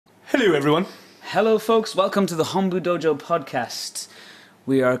Hello, everyone. Hello, folks. Welcome to the Hombu Dojo podcast.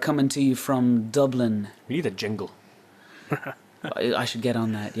 We are coming to you from Dublin. We need a jingle. I should get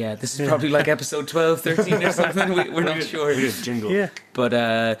on that. Yeah, this is probably like episode 12, 13 or something. We're not sure. We need a jingle. Yeah. But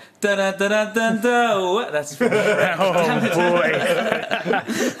da da da da da da. That's Oh boy.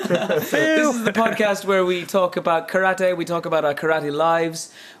 This is the podcast where we talk about karate. We talk about our karate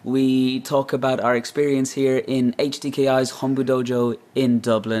lives. We talk about our experience here in HDKI's Hombu Dojo in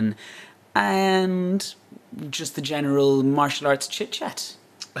Dublin, and just the general martial arts chit chat.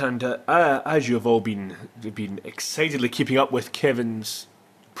 And as you have all been excitedly keeping up with Kevin's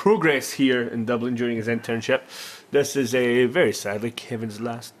progress here in Dublin during his internship, this is very sadly Kevin's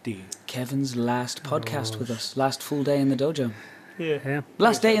last day. Kevin's last podcast with us. Last full day in the dojo. Yeah.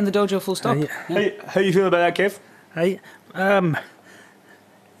 Last day in the dojo, full stop. Yeah. How you feeling about that, Kev?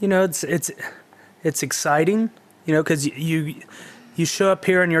 It's exciting, because you show up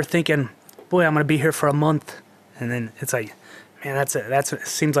here and you're thinking, boy, I'm going to be here for a month, and then it's like, man,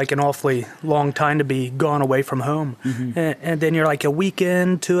 seems like an awfully long time to be gone away from home. Mm-hmm. And then you're like a week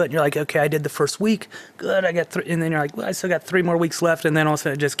into it, and you're like, okay, I did the first week, good, I got 3, and then you're like, well, I still got 3 more weeks left, and then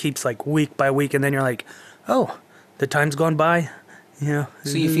also it just keeps like week by week, and then you're like, oh, the time's gone by, So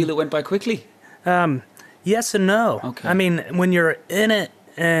you feel it went by quickly? Yes and no. Okay. I mean, when you're in it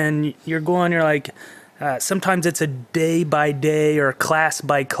and you're going, you're like, sometimes it's a day by day or class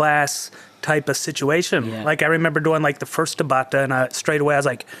by class type of situation. Yeah. Like I remember doing like the first Tabata, and straight away I was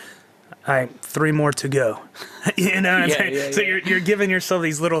like, all right, 3 more to go. You know what I'm saying? Yeah. So you're giving yourself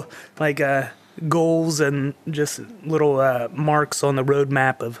these little like goals and just little marks on the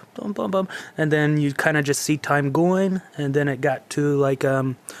roadmap of bum, bum, bum. And then you kind of just see time going, and then it got to like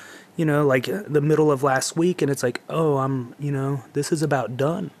like the middle of last week, and it's like, oh, this is about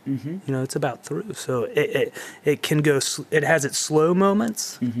done. Mm-hmm. It's about through. So it can go. It has its slow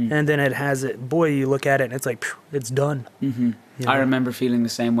moments, mm-hmm. and then it has it. Boy, you look at it, and it's like, it's done. Mm-hmm. I remember feeling the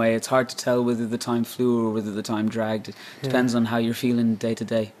same way. It's hard to tell whether the time flew or whether the time dragged. It depends on how you're feeling day to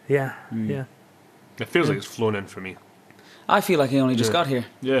day. Yeah, yeah. It feels like it's flown in for me. I feel like I only just got here.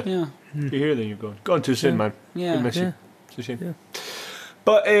 Yeah. Yeah. You're here, then you're gone. Gone too soon, man. Yeah. We miss you. It's a shame. Yeah.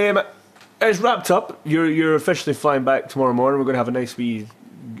 But it's wrapped up. You're officially flying back tomorrow morning. We're going to have a nice wee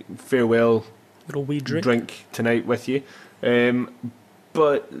farewell Little wee drink tonight with you.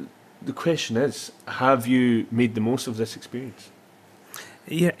 But the question is, have you made the most of this experience?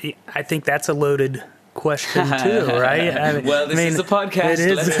 Yeah, I think that's a loaded question too, right? Well, this is a podcast. It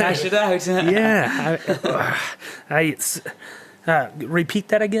is. Let's hash it out. Yeah. Repeat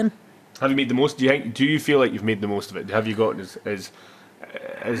that again. Have you made the most? Do you feel like you've made the most of it? Have you gotten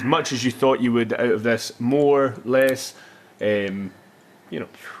as much as you thought you would out of this? More, less? I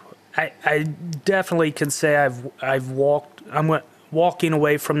definitely can say I'm walking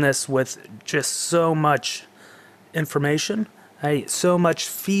away from this with just so much information. So much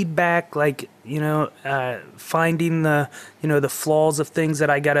feedback, like, finding the flaws of things that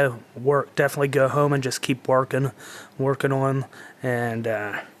I gotta definitely go home and just keep working on. And,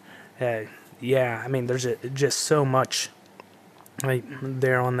 there's just so much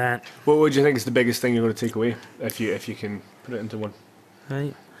there on that. What would you think is the biggest thing you're going to take away if you can put it into one?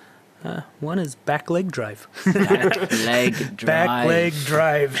 One is back leg drive. Back leg drive. Back leg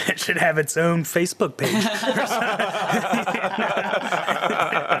drive. It should have its own Facebook page.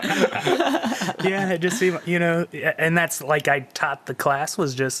 Yeah, it just seemed, and that's like I taught the class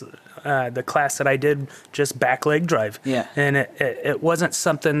was just the class that I did just back leg drive. Yeah. And it wasn't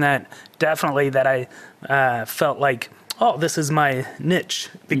something that I felt like, oh, this is my niche,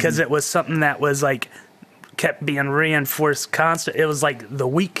 because it was something that was like kept being reinforced constant. It was like the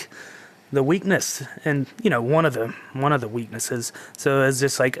weakness, and one of the weaknesses. So it's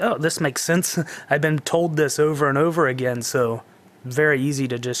just like, oh, this makes sense. I've been told this over and over again, so very easy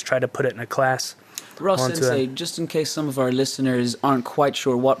to just try to put it in a class. Ross Sensei, just in case some of our listeners aren't quite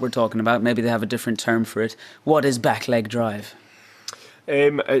sure what we're talking about, maybe they have a different term for it. What is back leg drive?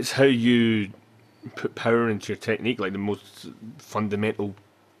 It's how you put power into your technique. Like the most fundamental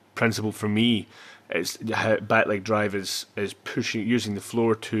principle for me is how back leg drive is using the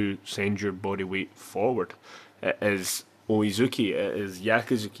floor to send your body weight forward. It is oizuki, it is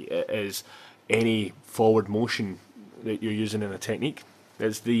yakuzuki, it is any forward motion that you're using in a technique.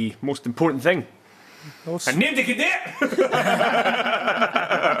 It's the most important thing. I named the cadet!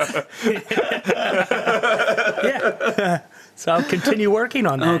 Yeah. So I'll continue working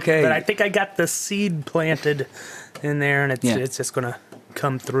on that. Okay. But I think I got the seed planted in there, and it's just going to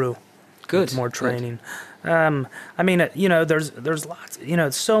come through. Good. With more training. Good. There's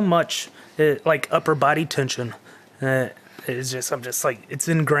lots, so much like upper body tension. I'm just like, it's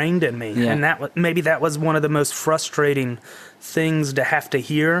ingrained in me. Yeah. And maybe that was one of the most frustrating things to have to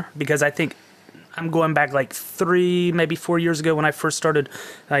hear, because I think I'm going back like 3, maybe 4 years ago when I first started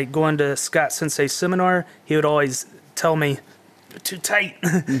like going to Scott Sensei's seminar. He would always tell me, too tight,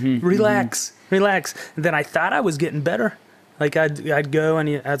 relax. And then I thought I was getting better. Like I'd go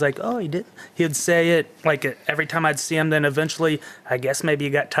and I was like, oh, he did. He'd say it like every time I'd see him. Then eventually, I guess maybe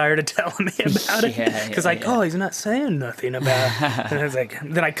he got tired of telling me about it. Because oh, he's not saying nothing about it. And I was like,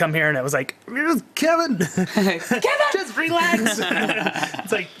 then I come here and it was like, Kevin, just relax.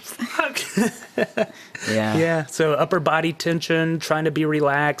 It's like, fuck. Yeah. So upper body tension, trying to be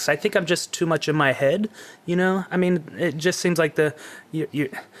relaxed. I think I'm just too much in my head. I mean, it just seems like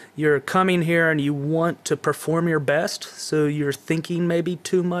you're coming here and you want to perform your best, so you're thinking maybe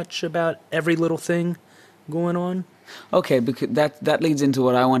too much about every little thing going on. Okay, because that leads into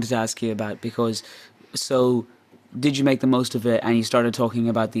what I wanted to ask you about, because so did you make the most of it and you started talking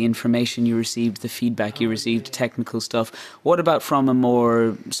about the information you received, the feedback you received, technical stuff. What about from a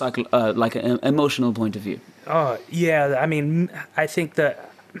more like an emotional point of view? Oh, yeah, I mean, I think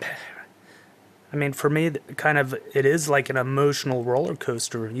that... I mean, for me, kind of, it is like an emotional roller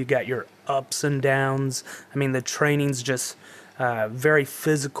coaster. You got your ups and downs. I mean, the training's just very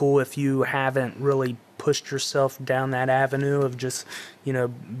physical if you haven't really pushed yourself down that avenue of just,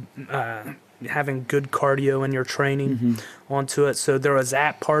 having good cardio in your training onto it. So there was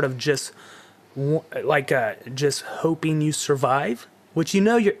that part of just just hoping you survive, which in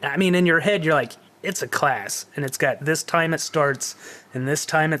your head, you're like, it's a class, and it's got this time it starts, and this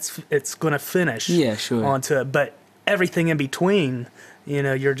time it's going to finish. Yeah, sure. Onto it, but everything in between,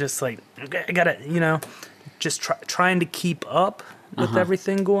 you're just like, I gotta, just trying to keep up with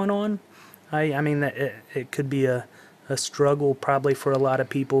everything going on. I mean that it could be a struggle probably for a lot of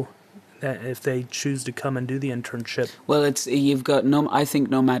people that if they choose to come and do the internship. Well, I think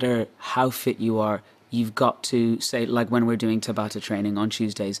no matter how fit you are, you've got to say, like when we're doing Tabata training on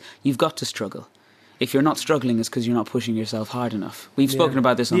Tuesdays, you've got to struggle. If you're not struggling, it's because you're not pushing yourself hard enough. We've spoken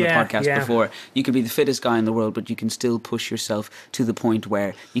about this on the podcast before. You could be the fittest guy in the world, but you can still push yourself to the point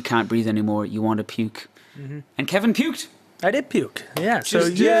where you can't breathe anymore, you want to puke. And Kevin puked. I did puke. Yeah.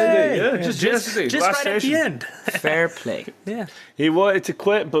 Just yesterday. Just right at the end. Fair play. Yeah. He wanted to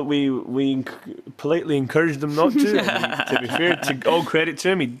quit, but we politely encouraged him not to. To be fair, to all credit to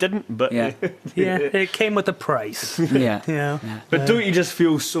him, he didn't. But it came with a price. Yeah. But don't you just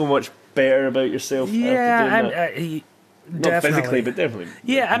feel so much better about yourself? After doing that? Not physically, but definitely.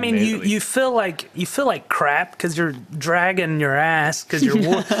 Yeah, I mean, you feel like crap because you're dragging your ass because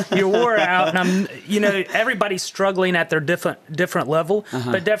you're wore out, and everybody's struggling at their different level.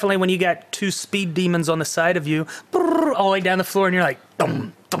 But definitely when you got 2 speed demons on the side of you, all the way down the floor, and you're like,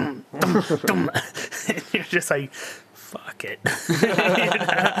 dum dum dum dum, and you're just like, fuck it.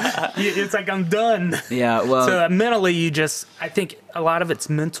 It's like, I'm done. Yeah, well. So mentally, I think a lot of it's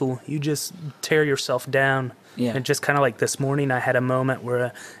mental. You just tear yourself down. Yeah. And just kind of like this morning, I had a moment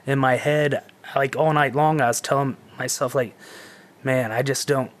where in my head, like all night long, I was telling myself, like, man, I just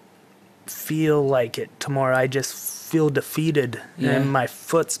don't feel like it tomorrow. I just feel defeated. And my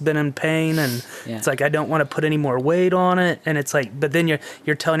foot's been in pain. And it's like, I don't want to put any more weight on it. And it's like, but then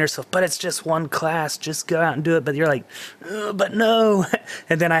you're telling yourself, but it's just one class. Just go out and do it. But you're like, but no.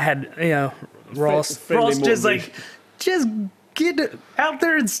 And then I had, Ross just like, just get out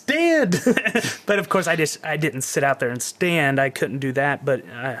there and stand. But of course I didn't sit out there and stand. I couldn't do that, but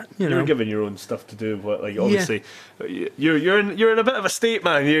you're given your own stuff to do, but like obviously you're in a bit of a state,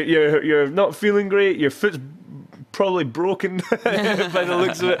 man. You're not feeling great. Your foot's probably broken by the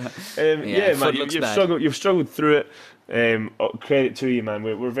looks of it. Man, you've struggled through it. Credit to you, man.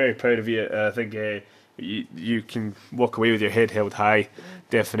 We're very proud of you. I think you can walk away with your head held high,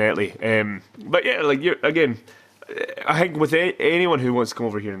 definitely. But yeah, like you're again, I think with anyone who wants to come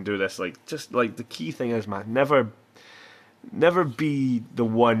over here and do this, just the key thing is, man, never be the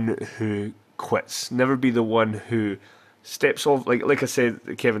one who quits. Never be the one who steps off. Like I said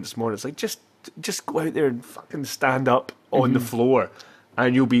to Kevin this morning, it's like just go out there and fucking stand up on the floor,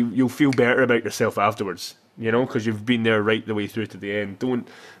 and you'll feel better about yourself afterwards. Because you've been there right the way through to the end. Don't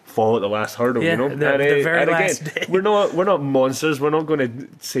fall at the last hurdle. The very last day. We're not monsters. We're not going to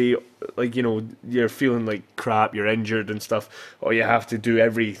say you're feeling like crap, you're injured and stuff, or you have to do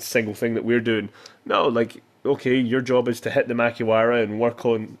every single thing that we're doing. No, okay, your job is to hit the Makiwara and work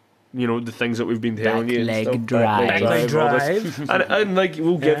on the things that we've been telling you. Back and leg drive. and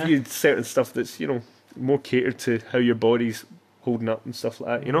we'll give you certain stuff that's more catered to how your body's holding up and stuff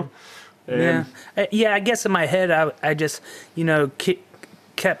like that. I guess in my head I just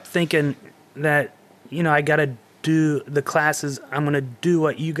kept thinking that I gotta do the classes. I'm going to do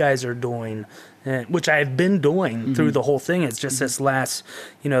what you guys are doing, which I've been doing through the whole thing. It's just this last,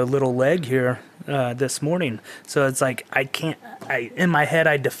 little leg here this morning. So it's like in my head,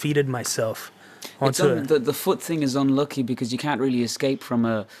 I defeated myself. The foot thing is unlucky because you can't really escape from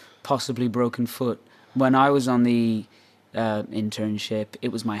a possibly broken foot. When I was on the internship,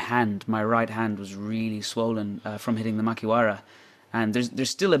 it was my hand. My right hand was really swollen from hitting the makiwara. And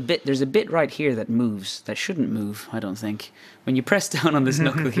there's a bit right here that moves, that shouldn't move, I don't think. When you press down on this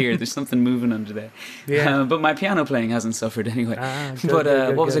knuckle here, there's something moving under there. Yeah. But my piano playing hasn't suffered anyway.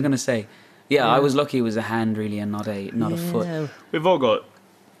 What was I going to say? Yeah, I was lucky it was a hand really and not a foot. We've all got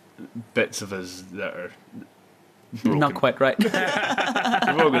bits of us that are broken. Not quite right. We've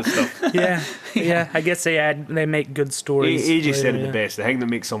all got stuff. Yeah. I guess they make good stories. AJ said it the best. The thing that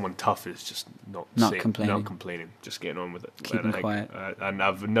makes someone tough is just not complaining, just getting on with it. Keeping quiet. And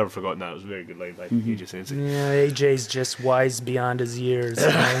I've never forgotten that. It was a very good line by AJ Sensei. Yeah, AJ's just wise beyond his years.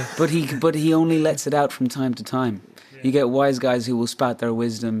 But he only lets it out from time to time. You get wise guys who will spout their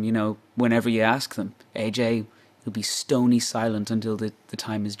wisdom, whenever you ask them. AJ will be stony silent until the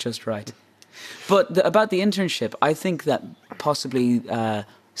time is just right. But about the internship, I think that possibly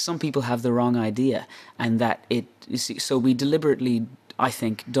some people have the wrong idea, and that so we deliberately, I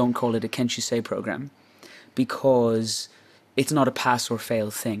think, don't call it a Kenshusei program because it's not a pass or fail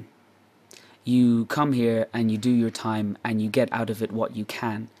thing. You come here and you do your time and you get out of it what you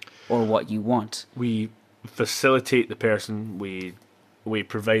can or what you want. We facilitate the person, we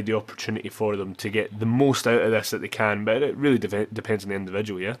provide the opportunity for them to get the most out of this that they can, but it really depends on the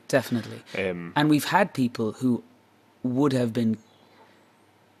individual, yeah? Definitely. And we've had people who would have been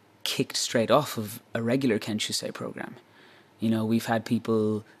kicked straight off of a regular Kenshusei program. We've had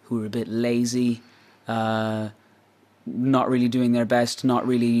people who were a bit lazy, not really doing their best, not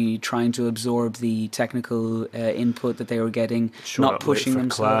really trying to absorb the technical input that they were getting, not pushing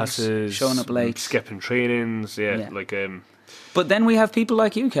themselves, classes, showing up late, skipping trainings, But then we have people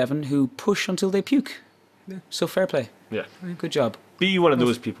like you, Kevin, who push until they puke. Yeah. So fair play. Yeah. Good job. Be one of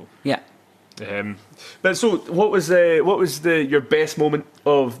those people. Yeah. But so, what was your best moment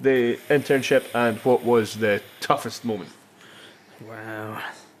of the internship, and what was the toughest moment? Wow.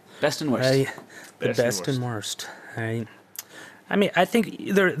 Best and worst. The best and worst. I mean, I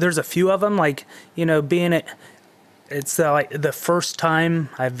think there's a few of them. It's like the first time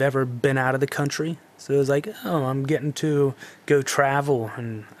I've ever been out of the country. So it was like, I'm getting to go travel,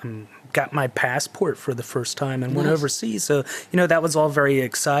 and got my passport for the first time and went overseas. So, that was all very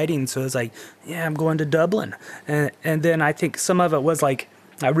exciting. So it was like, yeah, I'm going to Dublin. And then I think some of it was like,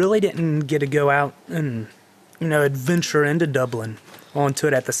 I really didn't get to go out and, adventure into Dublin onto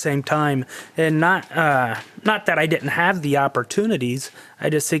it at the same time. And not that I didn't have the opportunities. I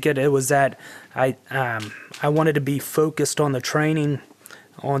just think it was that I wanted to be focused on the training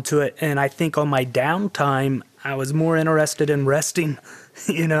onto it, and I think on my downtime I was more interested in resting.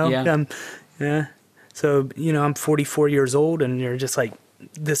 So I'm 44 years old, and you're just like,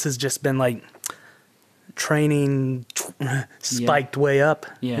 this has just been like training spiked way up,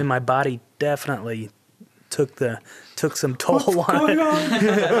 and my body definitely took some toll on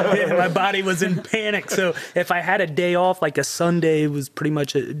it. My body was in panic. So if I had a day off, like a Sunday was pretty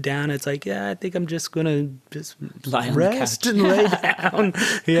much down, it's like, I think I'm just gonna just rest and lay down.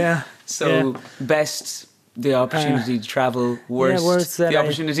 Yeah. So best, the opportunity to travel. Worst, the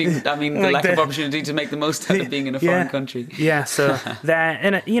opportunity. The lack of opportunity to make the most out of being in a foreign country. Yeah. So that,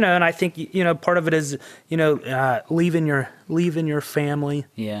 and and I think part of it is leaving your family.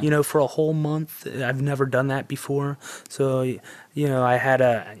 Yeah. For a whole month. I've never done that before. So I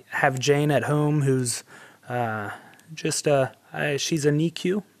have Jane at home, who's she's an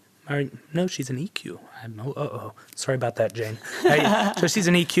EQ. No, she's an EQ. Sorry about that, Jane. So she's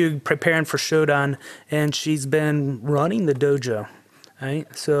an EQ preparing for Shodan, and she's been running the dojo. Right?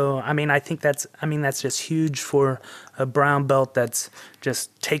 So, I think that's just huge for a brown belt that's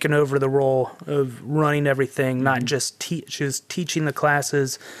just taken over the role of running everything, not just she's teaching the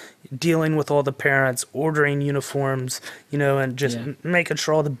classes, dealing with all the parents, ordering uniforms, and just making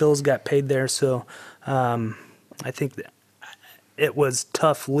sure all the bills got paid there. So, I think that it was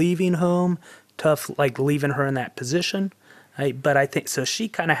tough leaving home, tough leaving her in that position. But I think so. She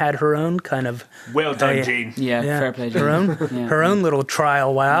kind of had her own kind of well done, Jane. Yeah, fair play, Jane. Her own little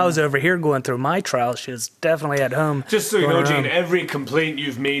trial while I was over here going through my trial. She was definitely at home. Just so you know, Jane, every complaint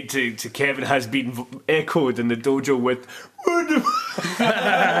you've made to Kevin has been echoed in the dojo with. She's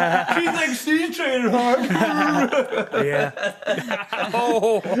like, She's training hard. Yeah.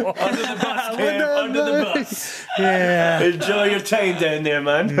 Under the bus, Cam, under the bus. Yeah. Enjoy your time down there,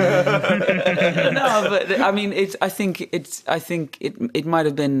 man. No, but I mean, I think it might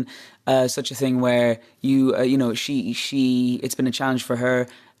have been such a thing where she it's been a challenge for her,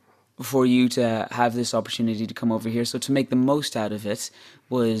 for you to have this opportunity to come over here. So to make the most out of it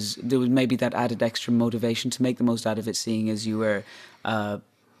there was maybe that added extra motivation to make the most out of it, seeing as you were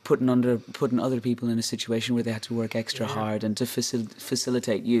putting other people in a situation where they had to work extra hard and to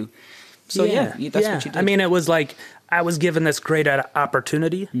facilitate you. So that's what you did. I mean, it was like I was given this great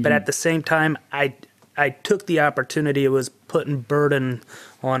opportunity, but at the same time, I took the opportunity. It was putting burden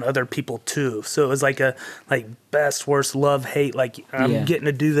on other people too. So it was like best, worst, love, hate. Like I'm getting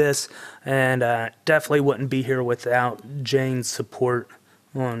to do this, and definitely wouldn't be here without Jane's support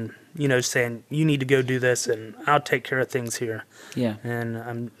on, saying you need to go do this, and I'll take care of things here. Yeah. And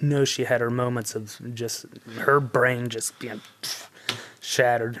I know she had her moments of just her brain just being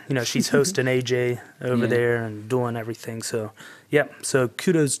shattered. She's hosting AJ over there and doing everything. So, so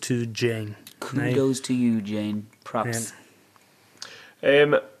kudos to Jane. Kudos to you, Jane. Props.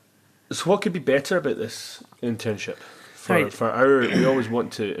 So what could be better about this internship? We always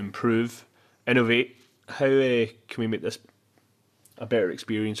want to improve, innovate. How can we make this a better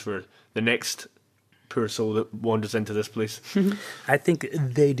experience for the next poor soul that wanders into this place? I think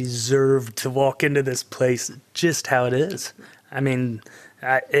they deserve to walk into this place just how it is. I mean,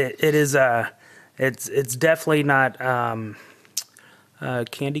 it is it's definitely not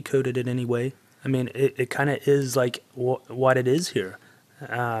candy coated in any way. I mean, it kind of is like what it is here.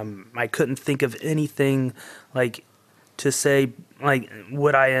 I couldn't think of anything like to say like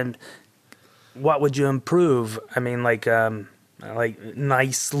what would you improve? I mean, like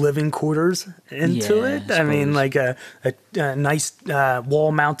nice living quarters into it. I mean, like a nice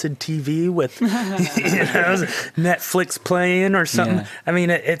wall-mounted TV with Netflix playing or something. Yeah. I mean,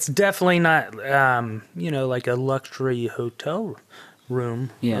 it's definitely not like a luxury hotel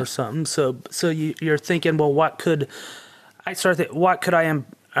room or something. So you're thinking, well, what could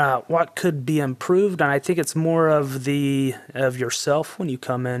be improved? And I think it's more of yourself when you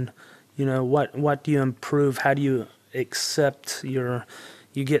come in. What do you improve? How do you accept you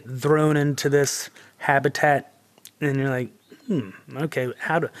get thrown into this habitat and you're like, okay,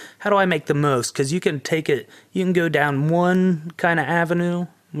 how do I make the most? Because you can go down one kind of avenue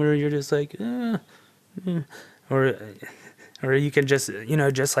where you're just like, or you can just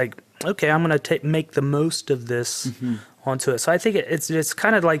just like, okay, I'm gonna make the most of this onto it. So I think it's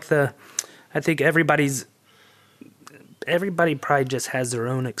kind of like I think everybody probably just has their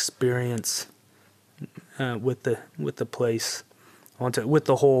own experience with the place, with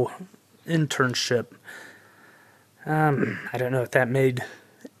the whole internship. I don't know if that made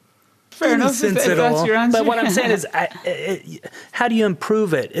fair enough sense if at that's all. your answer. But what I'm saying is, how do you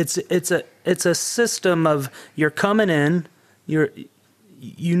improve it? It's a system of you're coming in,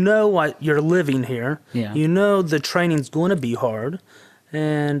 what you're living here. Yeah. The training's going to be hard,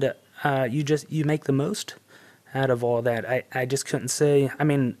 and you make the most out of all that. I just couldn't say. I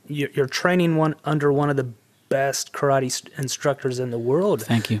mean, you're training under one of the best karate instructors in the world.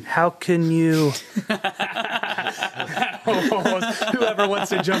 Thank you. How can you? Whoever wants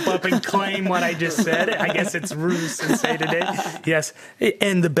to jump up and claim what I just said, I guess it's Hombu Sensei today. Yes,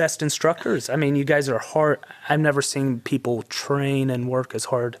 and the best instructors. I mean, you guys are hard. I've never seen people train and work as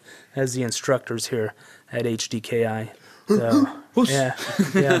hard as the instructors here at HDKI. So, yeah.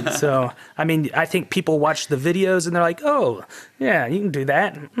 So, I mean, I think people watch the videos and they're like, oh, yeah, you can do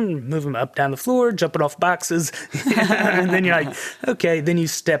that. Move them up, down the floor, jumping off boxes. And then you're like, okay, then you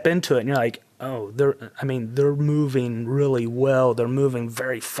step into it and you're like, oh, they're moving really well. They're moving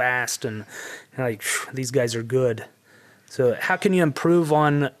very fast. And you're like, these guys are good. So how can you improve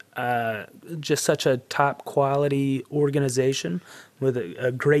on just such a top quality organization with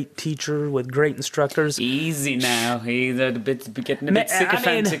a great teacher, with great instructors? Easy now. He's getting a bit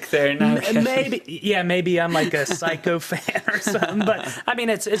sycophantic there now. Maybe I'm like a psycho fan or something. But I mean,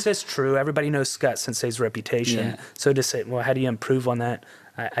 it's just true. Everybody knows Scott Sensei's reputation. Yeah. So to say, well, how do you improve on that?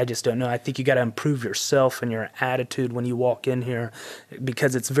 I just don't know. I think you got to improve yourself and your attitude when you walk in here,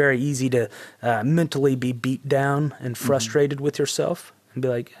 because it's very easy to mentally be beat down and frustrated with yourself and be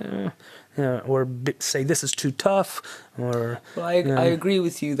like, or say this is too tough. Or well, I agree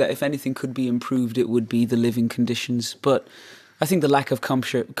with you that if anything could be improved, it would be the living conditions. But I think the lack of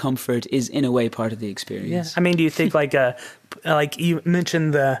comfort is in a way part of the experience. I mean, do you think like you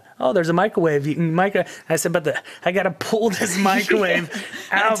mentioned there's a microwave. You can I said, but I got to pull this microwave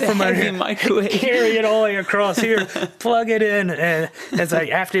out from under, microwave, carry it all the way across here, plug it in, and it's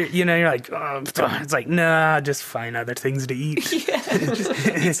like after you're like, oh, it's like nah, just find other things to eat. Just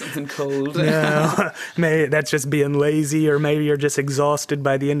eat something cold. No, maybe that's just being lazy, or maybe you're just exhausted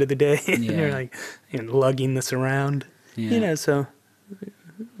by the end of the day. And you're like lugging this around. So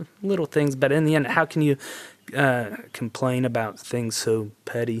little things, but in the end, how can you complain about things so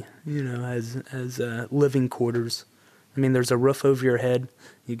petty, as living quarters? I mean, there's a roof over your head.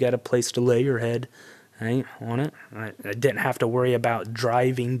 You got a place to lay your head. I ain't on it. I didn't have to worry about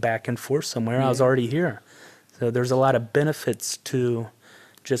driving back and forth somewhere. I was already here. So there's a lot of benefits to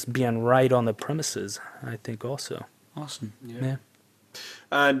just being right on the premises, I think, also. Awesome. Yeah.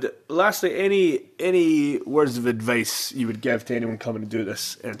 And lastly, any words of advice you would give to anyone coming to do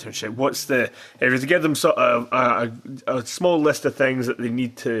this internship? If you were to give them sort of a small list of things that they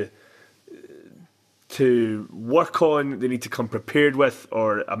need to work on, they need to come prepared with,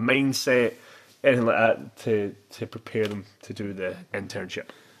 or a mindset, anything like that to prepare them to do the internship?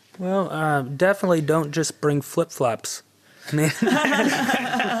 Well, definitely don't just bring flip-flops. I mean,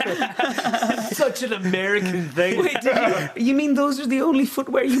 such an American thing. Wait, you mean those are the only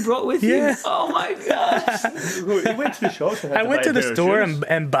footwear you brought with you? Yeah. Oh my gosh. You went to the shop. I went to the store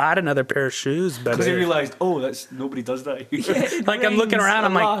and bought another pair of shoes, but because I realized, nobody does that. Like I'm looking around,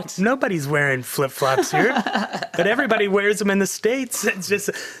 I'm like, nobody's wearing flip-flops here, but everybody wears them in the States. It's just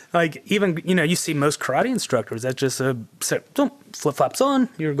like, even you see most karate instructors. That's just flip-flops on,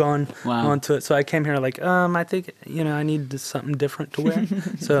 you're going onto it. So I came here like, I think I need something different to wear.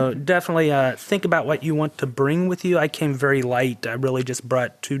 So definitely think about what you want to bring with you. I came very light. I really just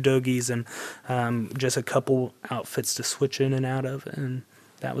brought 2 doggies and just a couple outfits to switch in and out of, and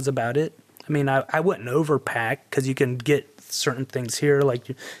that was about it. I mean, I wouldn't overpack, because you can get certain things here,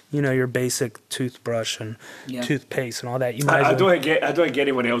 like your basic toothbrush and toothpaste and all that. I don't think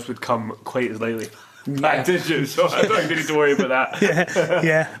anyone else would come quite as lightly. I did you, so I don't think they need to worry about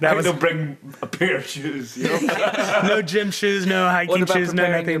that. They'll bring a pair of shoes. No gym shoes, no hiking shoes, no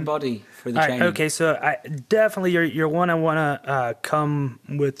nothing. Your body for the training? Okay, so definitely you're wanna come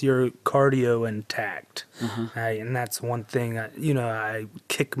with your cardio intact, and that's one thing I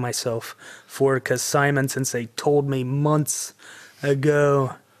kick myself for, because Simon Sensei told me months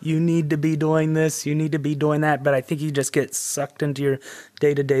ago, you need to be doing this, you need to be doing that, but I think you just get sucked into your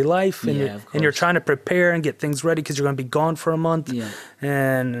day-to-day life, and you're trying to prepare and get things ready because you're going to be gone for a month,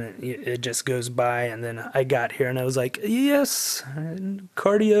 and it just goes by. And then I got here and I was like, yes,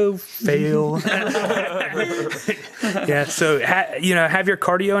 cardio fail. So have your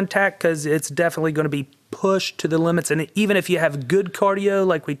cardio intact, because it's definitely going to be pushed to the limits. And even if you have good cardio,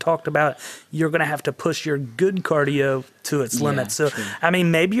 like we talked about, you're going to have to push your good cardio to its limits. So, true. I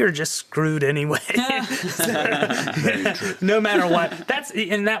mean, maybe you're just screwed anyway. No matter what.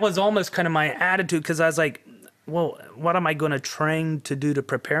 That was almost kind of my attitude, because I was like, well, what am I going to train to do to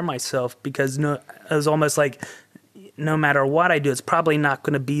prepare myself? Because it was almost like, no matter what I do, it's probably not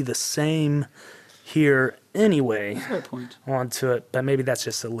going to be the same here anyway. Fair point. Onto it, but maybe that's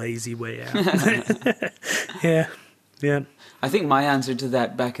just a lazy way out. Yeah. I think my answer to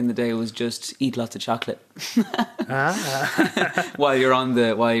that back in the day was just eat lots of chocolate. while you're on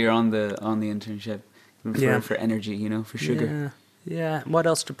the internship, for energy, for sugar. Yeah. What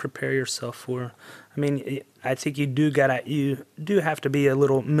else to prepare yourself for? I mean, I think you do have to be a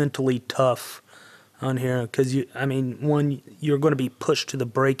little mentally tough on here, because you're going to be pushed to the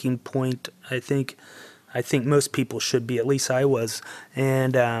breaking point. I think most people should be, at least I was,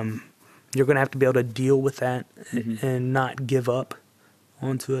 and you're going to have to be able to deal with that and not give up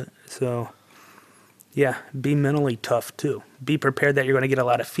onto it. So be mentally tough too. Be prepared that you're going to get a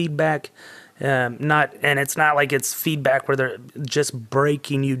lot of feedback. And it's not like it's feedback where they're just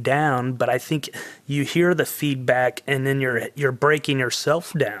breaking you down, but I think you hear the feedback and then you're breaking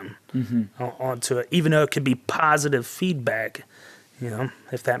yourself down onto it, even though it could be positive feedback,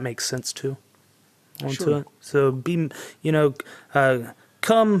 if that makes sense too, onto it. So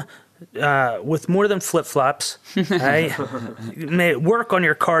come with more than flip-flops. Right? Work on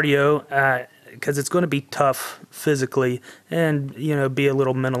your cardio, because it's going to be tough physically, and be a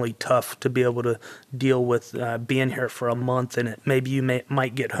little mentally tough to be able to deal with being here for a month, and maybe you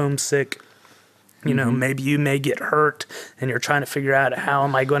might get homesick. Maybe you may get hurt, and you're trying to figure out, how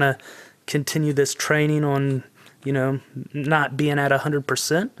am I going to continue this training on not being at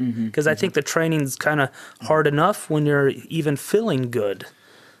 100%, because I think the training's kind of hard enough when you're even feeling good.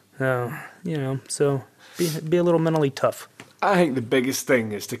 So be a little mentally tough. I think the biggest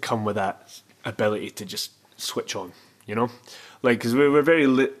thing is to come with that ability to just switch on, you know? Like, because we're very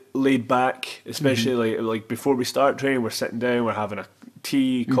laid back, especially like before we start training, we're sitting down, we're having a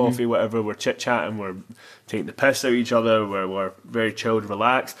tea, coffee, whatever, we're chit-chatting, we're taking the piss out of each other, we're very chilled and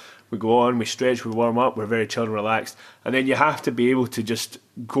relaxed. We go on, we stretch, we warm up, we're very chilled and relaxed. And then you have to be able to just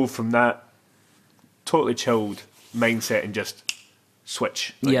go from that totally chilled mindset and just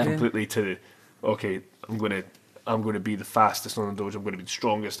switch completely to, okay, I'm going to be the fastest on the dojo, I'm going to be the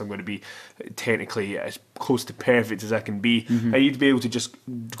strongest, I'm going to be technically as close to perfect as I can be. I need to be able to just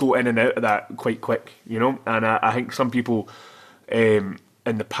go in and out of that quite quick, you know? And I think some people in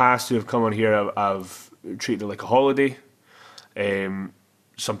the past who have come on here have treated it like a holiday.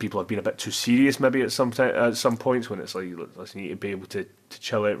 Some people have been a bit too serious maybe at some points when it's like, listen, you need to be able to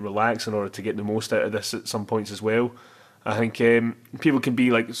chill out and relax in order to get the most out of this at some points as well. I think people can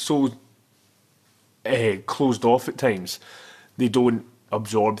be like so closed off at times. They don't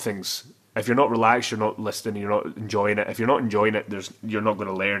absorb things. If you're not relaxed, you're not listening, you're not enjoying it. If you're not enjoying it, you're not going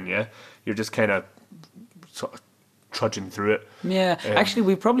to learn, yeah? You're just kind of sort of trudging through it. Yeah, actually,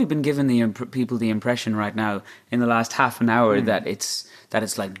 we've probably been giving people the impression right now in the last half an hour that it's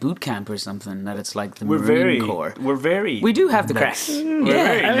like boot camp or something. That it's like the Marine Corps. We do have the nice. crack. We're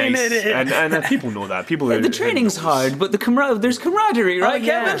very nice, and people know that. People. The training's hard, but there's camaraderie, right,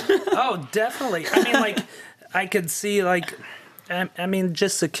 Kevin? Oh, definitely. I mean, like, I could see, like, I mean,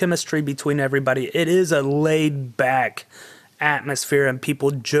 just the chemistry between everybody. It is a laid back atmosphere, and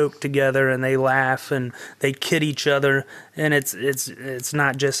people joke together and they laugh and they kid each other, and it's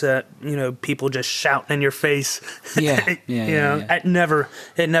not just people just shouting in your face. It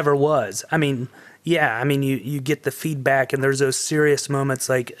never was. I mean, you get the feedback, and there's those serious moments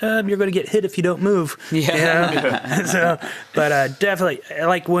like you're going to get hit if you don't move. But definitely,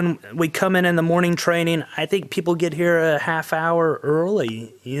 like when we come in the morning training, I think people get here a half hour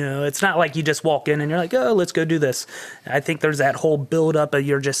early. It's not like you just walk in and you're like, oh, let's go do this. I think there's that whole build up of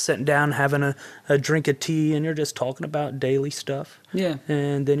you're just sitting down having a drink of tea and you're just talking about daily stuff. Yeah.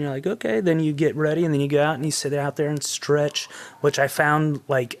 And then you're like, okay, then you get ready and then you go out and you sit out there and stretch, which I found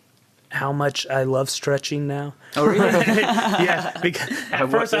like how much I love stretching now. Oh, really? Yeah. Because at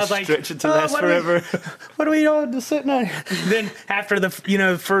first I was like, stretching to last forever. What are we all just sitting on? Then after the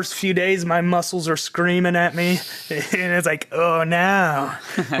first few days, my muscles are screaming at me, and it's like, oh, now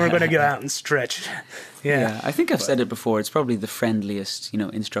we're going to go out and stretch. Yeah. I think I've said it before. It's probably the friendliest,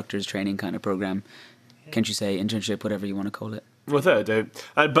 instructors training kind of program. Can't you say internship, whatever you want to call it? Without a doubt.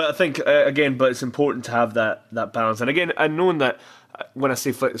 But I think, again, it's important to have that balance. And again, and knowing that when I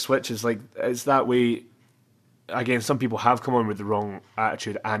say flick the switch, it's that way. Again, some people have come on with the wrong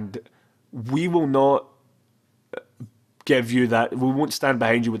attitude, and we will not give you that. We won't stand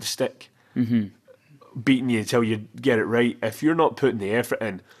behind you with a stick, beating you until you get it right. If you're not putting the effort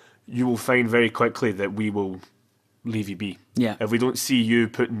in, you will find very quickly that we will leave you be. Yeah. If we don't see you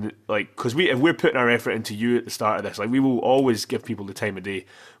putting, because if we're putting our effort into you at the start of this, we will always give people the time of day.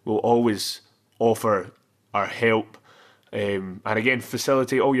 We'll always offer our help. And again,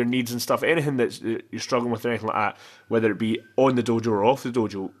 facilitate all your needs and stuff. Anything that you're struggling with or anything like that, whether it be on the dojo or off the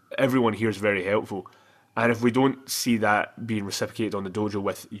dojo, everyone here is very helpful. And if we don't see that being reciprocated on the dojo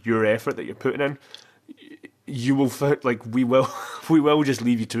with your effort that you're putting in, you will we will just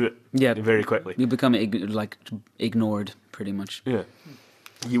leave you to it. Very quickly. You become ignored pretty much. Yeah,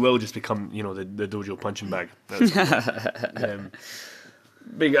 you will just become the dojo punching bag. That's,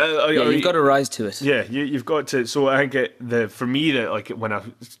 big, you've got to rise to it. Yeah, you've got to. So I think for me, that when I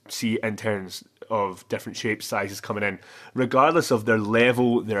see interns of different shapes, sizes coming in, regardless of their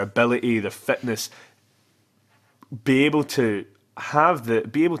level, their ability, their fitness, be able to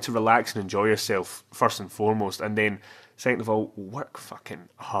relax and enjoy yourself first and foremost, and then second of all, work fucking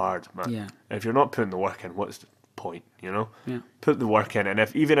hard, man. Yeah. And if you're not putting the work in, what's the point? Yeah. Put the work in,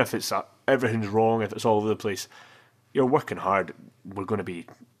 and even if it's everything's wrong, if it's all over the place, you're working hard. We're going to be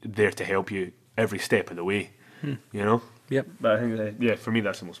there to help you every step of the way. Yep. But I think for me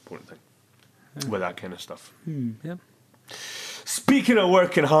that's the most important thing with that kind of stuff. Yep. Speaking of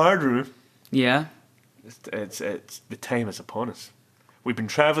working hard, Roo, yeah, it's the time is upon us. We've been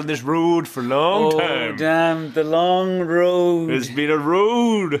travelling this road for a long time. Oh damn, the long road. It's been a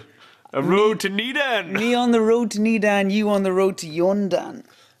road to Nidan. Me on the road to Nidan, you on the road to Yondan.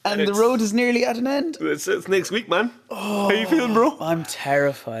 And the road is nearly at an end. It's next week, man. How you feeling, bro? I'm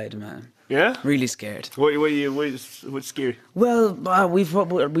terrified, man. Yeah? Really scared. What's scary? Well,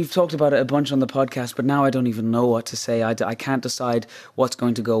 we've talked about it a bunch on the podcast, but now I don't even know what to say. I can't decide what's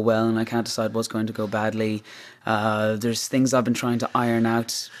going to go well, and I can't decide what's going to go badly. There's things I've been trying to iron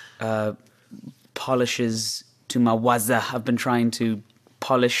out, polishes my waza I've been trying to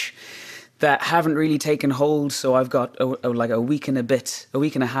polish that haven't really taken hold. So I've got like a week and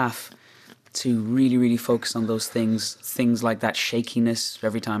a half to really focus on those things like that shakiness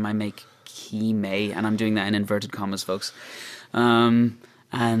every time I make kime, and I'm doing that in inverted commas, folks, and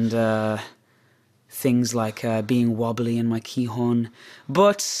things like being wobbly in my kihon.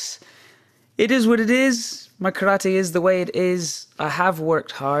 But it is what it is. My karate is the way it is. I have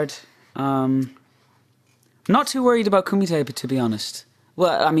worked hard. Not too worried about kumite, to be honest.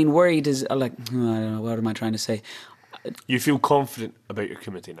 Well, I mean, worried is like, I don't know, what am I trying to say? You feel confident about your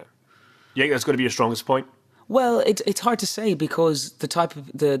kumite now? You think that's going to be your strongest point? Well, it's hard to say because the type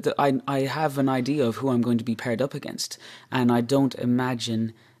of I have an idea of who I'm going to be paired up against, and I don't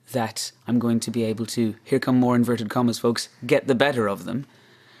imagine that I'm going to be able to, here come more inverted commas, folks, get the better of them.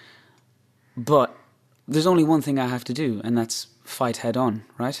 But there's only one thing I have to do, and that's fight head on,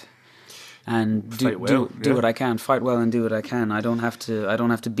 right? And do what I can, fight well and do what I can. I don't have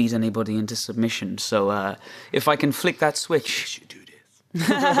to beat anybody into submission. So if I can flick that switch.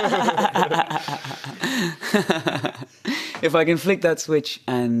 If I can flick that switch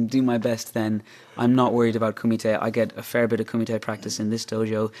and do my best, then I'm not worried about kumite. I get a fair bit of kumite practice in this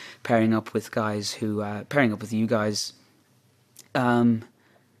dojo, pairing up with you guys, and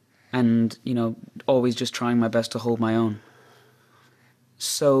always just trying my best to hold my own.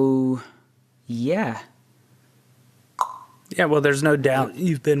 So, yeah. Yeah, well, there's no doubt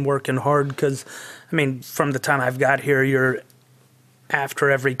you've been working hard because, I mean, from the time I've got here, you're after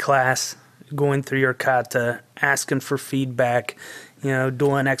every class, going through your kata, asking for feedback,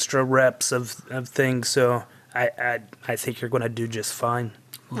 doing extra reps of things. So I think you're going to do just fine.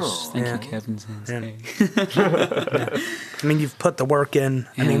 Thank you, Kevin Sensei. Yeah. I mean, you've put the work in.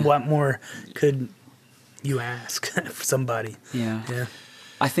 I mean, what more could you ask for somebody? Yeah.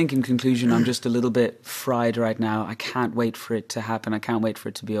 I think in conclusion, I'm just a little bit fried right now. I can't wait for it to happen. I can't wait for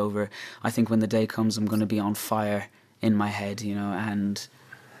it to be over. I think when the day comes, I'm going to be on fire in my head, and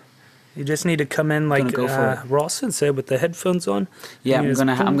you just need to come in like Ross Sensei with the headphones on. Yeah,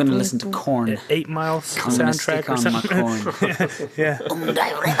 I'm gonna listen to Korn. 8 Mile soundtrack or something. Yeah.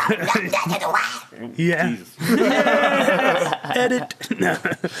 Edit. No.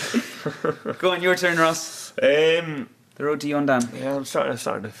 Go on, your turn, Ross. The road to Yondan. Yeah, I'm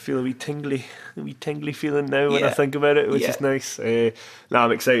starting to feel a wee tingly feeling now when I think about it, which is nice.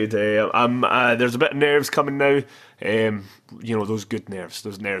 I'm excited. There's a bit of nerves coming now. Those good nerves,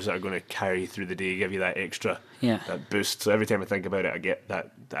 those nerves that are going to carry you through the day, give you that extra, that boost. So every time I think about it, I get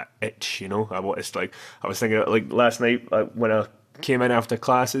that itch. I was thinking like last night when I came in after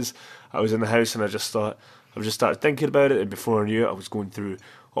classes, I was in the house and I just started thinking about it, and before I knew it, I was going through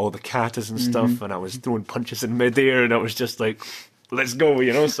all the katas and stuff, and I was throwing punches in midair, and I was just like, let's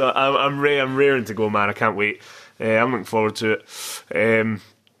go, So I'm raring to go, man. I can't wait. I'm looking forward to it. I'm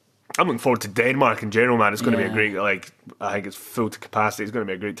looking forward to Denmark in general, man. It's going to be a great, I think it's full to capacity. It's going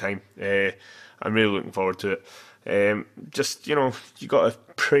to be a great time. I'm really looking forward to it. You got to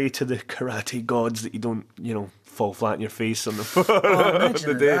pray to the karate gods that you don't, fall flat on your face on the floor. Oh,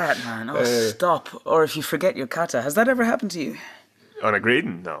 imagine that, man. Oh, stop. Or if you forget your kata. Has that ever happened to you? On a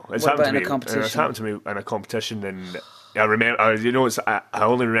grading? No. It's what happened about to me. In a competition? It's happened to me in a competition, and I remember. I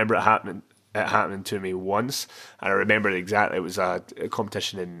only remember it happening to me once, and I remember it exactly. It was a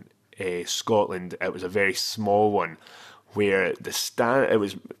competition in Scotland. It was a very small one, where it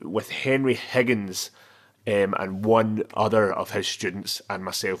was with Henry Higgins, and one other of his students and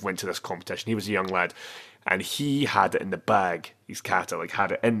myself went to this competition. He was a young lad, and he had it in the bag. His kata,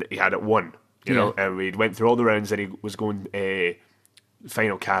 he had it won. And we went through all the rounds, and he was going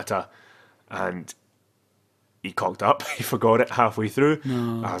final kata, and he cocked up. He forgot it halfway through.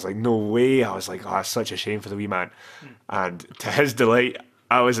 No. I was like, no way. I was like, oh, that's such a shame for the wee man. And to his delight,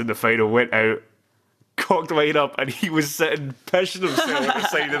 I was in the final, went out, cocked mine up, and he was sitting pissing himself at the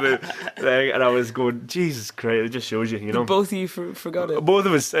side of the thing, and I was going, Jesus Christ, it just shows you, Both of you forgot it. Both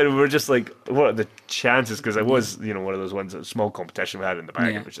of us, and we were just like, what are the chances? Because it was, one of those ones, a small competition we had in the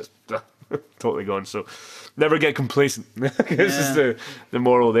bag, it was just totally gone. So never get complacent. This is the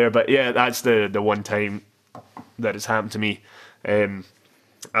moral there. But yeah, that's the one time that it's happened to me. I'm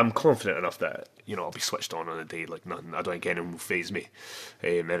confident enough that I'll be switched on the day like nothing. I don't think anyone will faze me.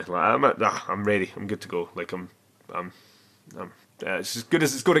 Anything like that. I'm ready. I'm good to go. Like I'm it's as good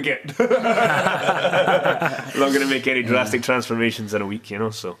as it's going to get. I'm not going to make any drastic transformations in a week,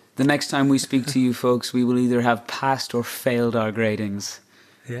 So the next time we speak to you folks, we will either have passed or failed our gradings.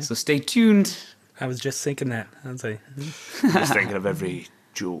 Yeah. So stay tuned. I was just thinking that. I was like, I'm just thinking of every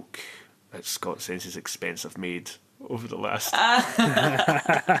joke at Scott Sensei's expense I've made over the last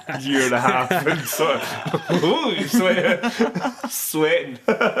year and a half, and sort of sweating.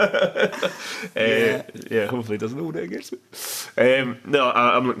 Hopefully it doesn't hold it against me. No,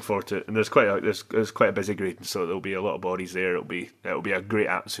 I'm looking forward to it, and there's quite a busy grading, so there'll be a lot of bodies there. It'll be a great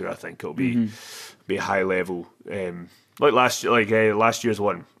atmosphere. I think it'll be high level, like last year's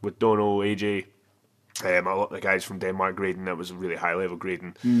one with Dono, AJ, a lot of the guys from Denmark grading. That was a really high level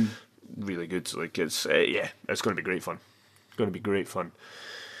grading. Really good. So it's going to be great fun. It's going to be great fun.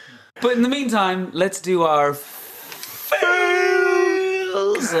 But in the meantime, let's do our fails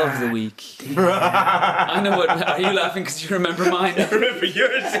of the week. I know what. Are you laughing because you remember mine? I remember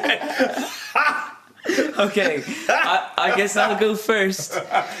yours. Okay, I guess I'll go first.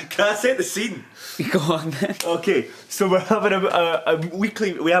 Can I set the scene? Go on then. Okay, so we're having a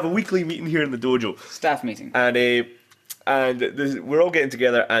weekly. We have a weekly meeting here in the dojo. Staff meeting. And we're all getting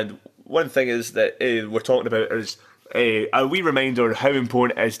together, and one thing is that we're talking about is a wee reminder on how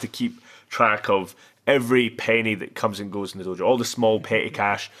important it is to keep track of every penny that comes and goes in the dojo, all the small petty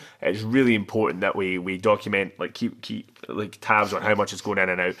cash. It's really important that we document, like keep like tabs on how much is going in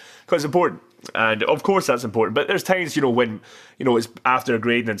and out, because it's important. And of course that's important, but there's times, when it's after a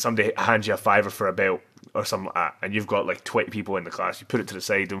grading and somebody hands you a $5 for a belt or something like that, and you've got like 20 people in the class, you put it to the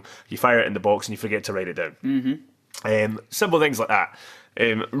side and you fire it in the box and you forget to write it down. Simple things like that.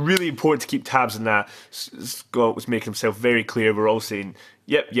 Really important to keep tabs on that. Scott was making himself very clear. We're all saying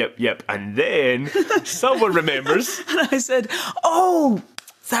yep, and then someone remembers, and I said, "Oh,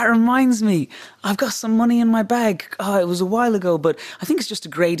 that reminds me, I've got some money in my bag. Oh, it was a while ago, but I think it's just a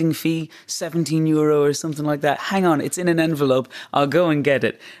grading fee, €17 or something like that. Hang on, it's in an envelope. I'll go and get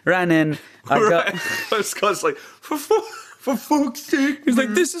it." Ran in. Scott's like, for fuck's sake. He's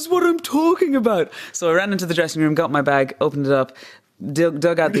like, "This is what I'm talking about." So I ran into the dressing room, got my bag, opened it up,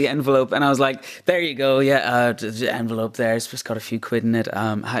 dug out the envelope, and I was like, "There you go, the envelope there. It's just got a few quid in it.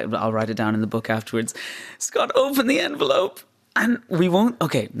 I'll write it down in the book afterwards." Scott opened the envelope, and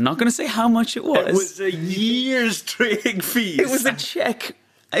not going to say how much it was. It was a year's training fees. It was a check.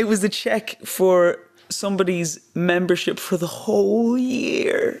 It was a check for somebody's membership for the whole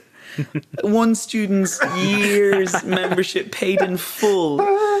year. One student's year's membership paid in full.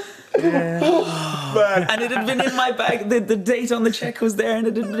 And it had been in my bag. The date on the check was there, and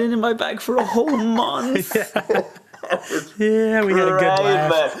it had been in my bag for a whole month. Yeah, we had a good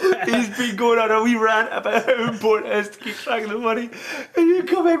laugh. Man. He's been going on a wee rant about how important it is to keep track of the money, and you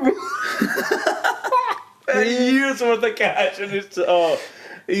come in with a year's worth of cash, and it's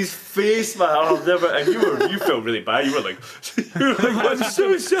his face, man. And you felt really bad. You were like, "I'm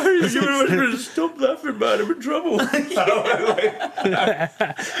so sorry." You were like, "Stop laughing, man. I'm in trouble." It's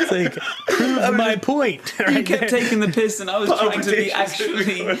like, prove my point. You kept taking the piss, and I was trying to be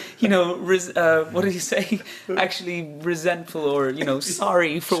actually, what did you say? Actually resentful or,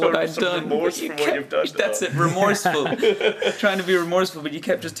 sorry for what I'd done. Remorse for what you've done. That's it, remorseful. Trying to be remorseful, but you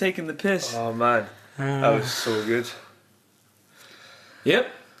kept just taking the piss. Oh, man. That was so good. Yep.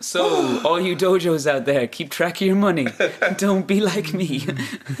 So, all you dojos out there, keep track of your money. Don't be like me.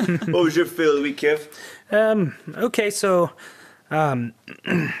 What was your fail of the week, Kev? Okay, so I'm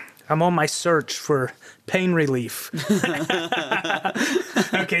on my search for pain relief.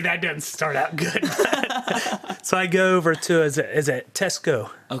 Okay, that doesn't start out good. So I go over to is it Tesco?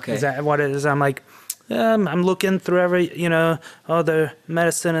 Okay. Is that what it is? I'm like, I'm looking through all the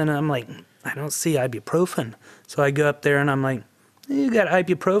medicine, and I'm like, I don't see ibuprofen. So I go up there and I'm like, "You got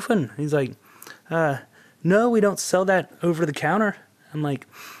ibuprofen?" He's like, "No, we don't sell that over the counter." I'm like,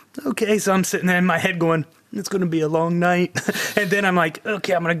 okay. So I'm sitting there in my head going, it's going to be a long night. And then I'm like,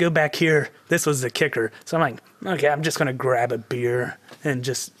 okay, I'm going to go back here. This was the kicker. So I'm like, okay, I'm just going to grab a beer and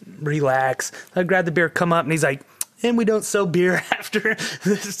just relax. I grab the beer, come up, and he's like, "And we don't sell beer after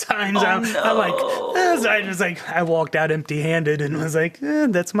this time." So I'm like, I walked out empty-handed and was like,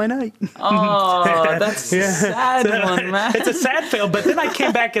 that's my night. Oh, that's a sad one, man. It's a sad fail, but then I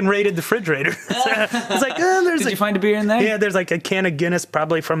came back and raided the refrigerator. So I was like, Did you find a beer in there? Yeah, there's like a can of Guinness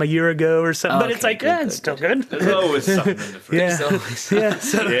probably from a year ago or something, but it's like, it's still good. There's always something in the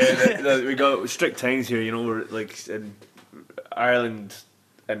fridge. We got strict times here, we're like in Ireland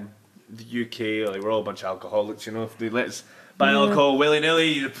and the UK, like we're all a bunch of alcoholics, if they let us buy alcohol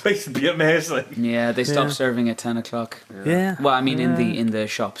willy-nilly, the place would be a mess. Yeah, they stopped serving at 10 o'clock. Yeah. Well, I mean, in the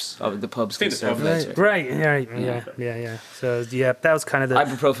shops, the pubs can serve later. Right. Yeah. So that was kind of the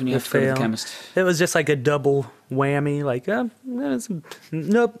ibuprofen. You have to go to the chemist. It was just like a double whammy. Like, nope,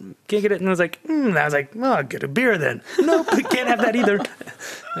 can't get it. And I was like, I'll get a beer then. Nope, can't have that either.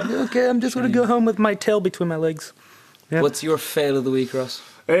 Okay, I'm just gonna go home with my tail between my legs. Yep. What's your fail of the week, Ross?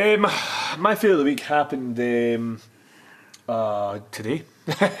 My fail of the week happened today.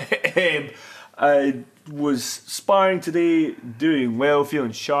 I was sparring today, doing well,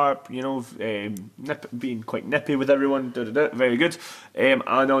 feeling sharp, being quite nippy with everyone, very good. And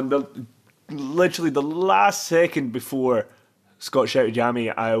on literally the last second before Scott shouted at me,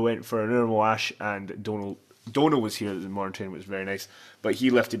 I went for an normal ash, and Donald was here at the morning training, which was very nice, but he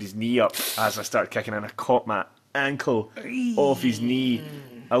lifted his knee up as I started kicking, and I caught my ankle off his knee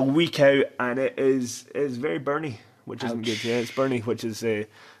a week out, and it is very burny, which isn't good. Yeah, it's burny, which is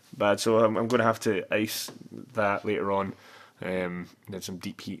bad. So I'm going to have to ice that later on. Then some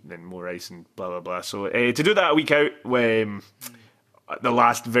deep heat, and then more ice, and blah blah blah. So to do that a week out, when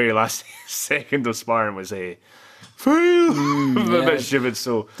the very last second of sparring was a fail. I'm a bit shivered.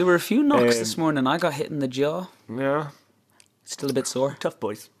 So there were a few knocks this morning. I got hit in the jaw. Yeah, still a bit sore. Tough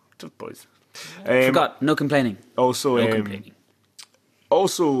boys. Forgot, no complaining. Also, no complaining.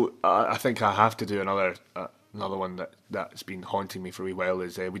 Also, I think I have to do another one that's been haunting me for a wee while.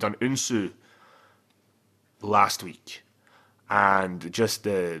 Is we done Unsu last week, and just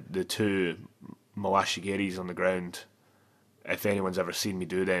the two Mawashigeris on the ground. If anyone's ever seen me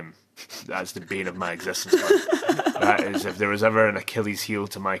do them, that's the bane of my existence, man. That is, if there was ever an Achilles heel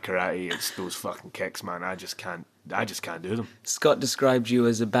to my karate, it's those fucking kicks, man. I just can't do them. Scott described you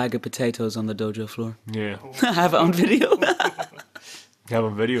as a bag of potatoes on the dojo floor. Yeah. I have it on video. You have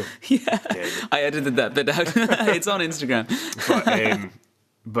on video? Yeah. I edited that bit out. It's on Instagram.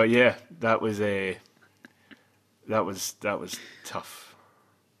 But yeah, that was tough.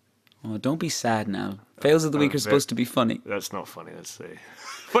 Oh, don't be sad now. Fails of the week are supposed to be funny. That's not funny. That's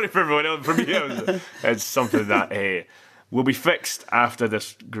funny for everyone else. For me, it's something that will be fixed after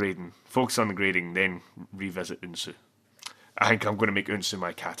this grading. Focus on the grading, then revisit Unsu. I think I'm going to make Unsu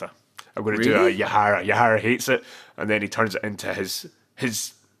my kata. I'm going to do a Yahara. Yahara hates it, and then he turns it into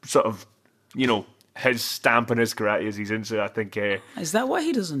his sort of, his stamp on his karate as he's into. I think. Is that why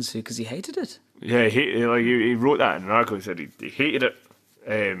he does Unsu? Because he hated it. Yeah, he wrote that in an article. He said he hated it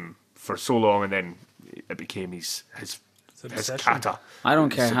for so long, and then it became his kata. I don't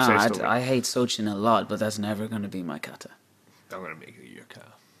care how. I hate Sochin a lot, but that's never going to be my kata. I'm going to make it your kata.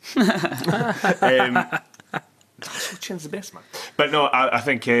 Sochin's the best, man. But no, I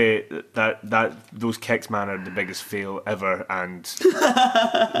think that those kicks, man, are the biggest fail ever, and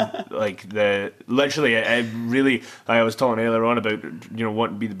I was talking earlier on about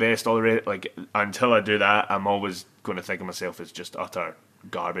wanting to be the best all the way. Like, until I do that, I'm always going to think of myself as just utter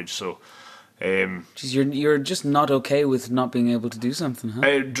garbage. So you're just not okay with not being able to do something, huh?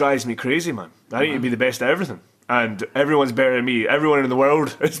 It drives me crazy, man. I need to be the best at everything. And everyone's better than me. Everyone in the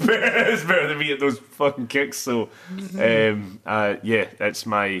world is better than me at those fucking kicks. So, that's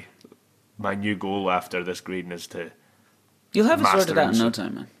my new goal after this grading is to. You'll have it sorted out in no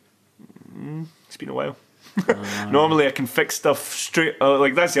time, man. It's been a while. Normally, I can fix stuff straight.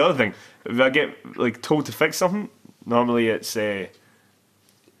 That's the other thing. If I get told to fix something, normally it's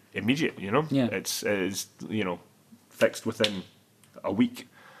immediate. Yeah. It's fixed within a week.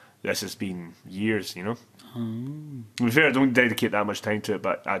 This has been years. To be fair, I don't dedicate that much time to it,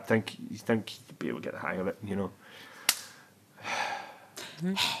 but I think you could be able to get the hang of it,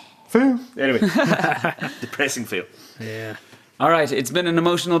 Fail. Anyway, depressing fail. Yeah. All right, it's been an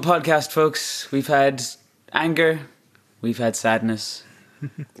emotional podcast, folks. We've had anger, we've had sadness,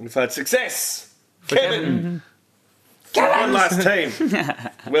 we've had success. For Kevin. One last time.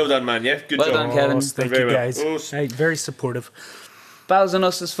 Well done, man. Yeah, good job. Well done, Kevin. Thank you, guys. Hey, very supportive. Bows and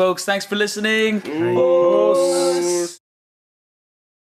usses, folks. Thanks for listening. Us.